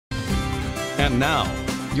And now,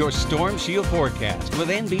 your Storm Shield forecast with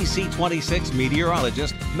NBC26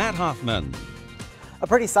 meteorologist Matt Hoffman. A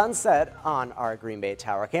pretty sunset on our Green Bay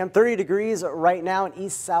tower cam. 30 degrees right now, an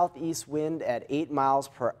east-southeast wind at 8 miles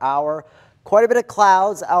per hour. Quite a bit of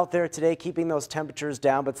clouds out there today, keeping those temperatures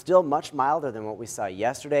down, but still much milder than what we saw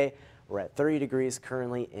yesterday. We're at 30 degrees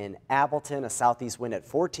currently in Appleton, a southeast wind at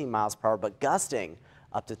 14 miles per hour, but gusting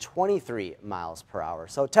up to 23 miles per hour.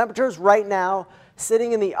 So temperatures right now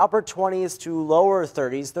sitting in the upper 20s to lower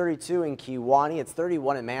 30s, 32 in Kewaunee, it's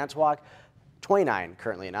 31 in Manitowoc, 29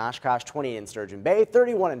 currently in Oshkosh, 20 in Sturgeon Bay,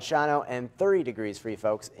 31 in Shawano, and 30 degrees for you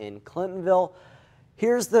folks in Clintonville.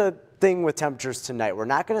 Here's the thing with temperatures tonight. We're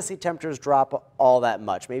not going to see temperatures drop all that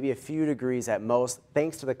much, maybe a few degrees at most,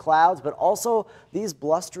 thanks to the clouds, but also these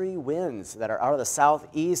blustery winds that are out of the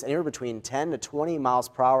southeast, anywhere between 10 to 20 miles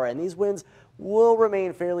per hour, and these winds will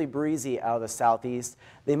remain fairly breezy out of the southeast.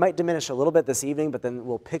 They might diminish a little bit this evening, but then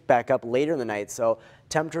we'll pick back up later in the night, so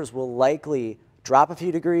temperatures will likely drop a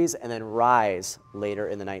few degrees and then rise later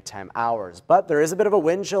in the nighttime hours. But there is a bit of a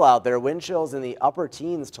wind chill out there. Wind chills in the upper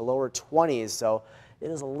teens to lower 20s, so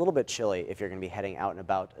it is a little bit chilly if you're going to be heading out and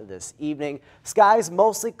about this evening. Skies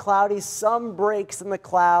mostly cloudy, some breaks in the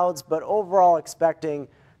clouds, but overall expecting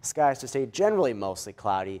skies to stay generally mostly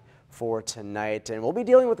cloudy for tonight. And we'll be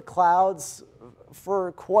dealing with the clouds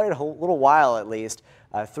for quite a little while at least.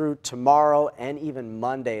 Through tomorrow and even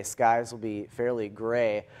Monday, skies will be fairly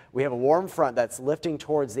gray. We have a warm front that's lifting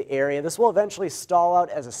towards the area. This will eventually stall out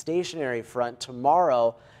as a stationary front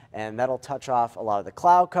tomorrow, and that'll touch off a lot of the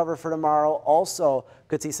cloud cover for tomorrow. Also,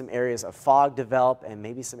 could see some areas of fog develop and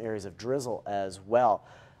maybe some areas of drizzle as well.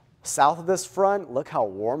 South of this front, look how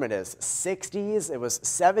warm it is. 60s. It was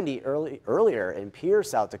 70 earlier in Pierre,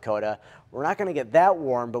 South Dakota. We're not going to get that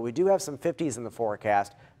warm, but we do have some 50s in the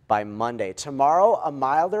forecast by Monday. Tomorrow, a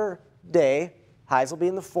milder day. Highs will be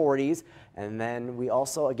in the 40s. And then we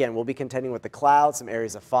also, again, we'll be contending with the clouds, some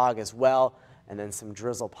areas of fog as well, and then some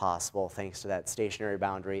drizzle possible thanks to that stationary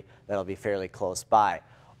boundary that'll be fairly close by.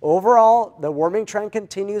 Overall, the warming trend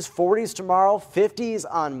continues. 40s tomorrow, 50s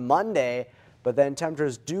on Monday, but then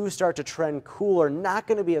temperatures do start to trend cooler. Not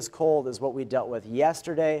going to be as cold as what we dealt with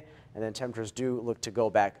yesterday, and then temperatures do look to go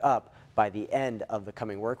back up by the end of the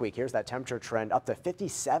coming work week. Here's that temperature trend up to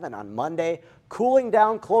 57 on Monday, cooling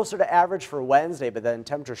down closer to average for Wednesday, but then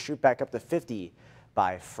temperatures shoot back up to 50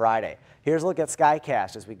 by Friday. Here's a look at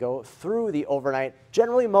Skycast as we go through the overnight.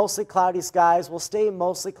 Generally mostly cloudy skies. Will stay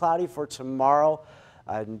mostly cloudy for tomorrow,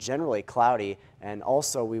 generally cloudy, and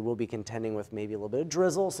also we will be contending with maybe a little bit of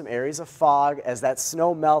drizzle, some areas of fog. As that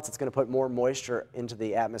snow melts, it's going to put more moisture into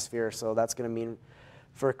the atmosphere, so that's going to mean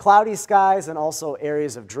for cloudy skies and also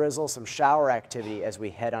areas of drizzle, some shower activity as we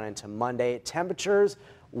head on into Monday. Temperatures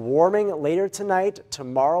warming later tonight.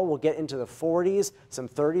 Tomorrow we'll get into the 40s, some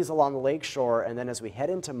 30s along the lake shore, and then as we head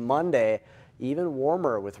into Monday, even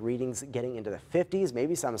warmer with readings getting into the 50s,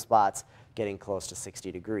 maybe some spots getting close to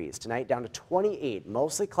 60 degrees. Tonight down to 28,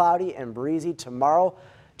 mostly cloudy and breezy. Tomorrow,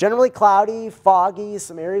 generally cloudy, foggy,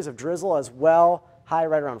 some areas of drizzle as well. High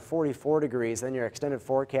right around 44 degrees. Then your extended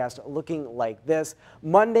forecast looking like this.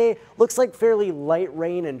 Monday looks like fairly light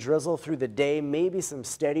rain and drizzle through the day, maybe some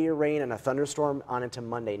steadier rain and a thunderstorm on into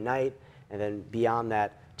Monday night. And then beyond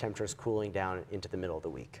that, temperatures cooling down into the middle of the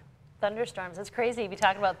week. Thunderstorms. It's crazy to be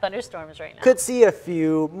talking about thunderstorms right now. Could see a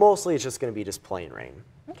few. Mostly it's just going to be just plain rain.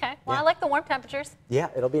 Okay. Well, yeah. I like the warm temperatures. Yeah,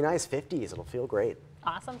 it'll be nice. 50s. It'll feel great.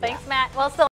 Awesome. Thanks, Matt. Well, still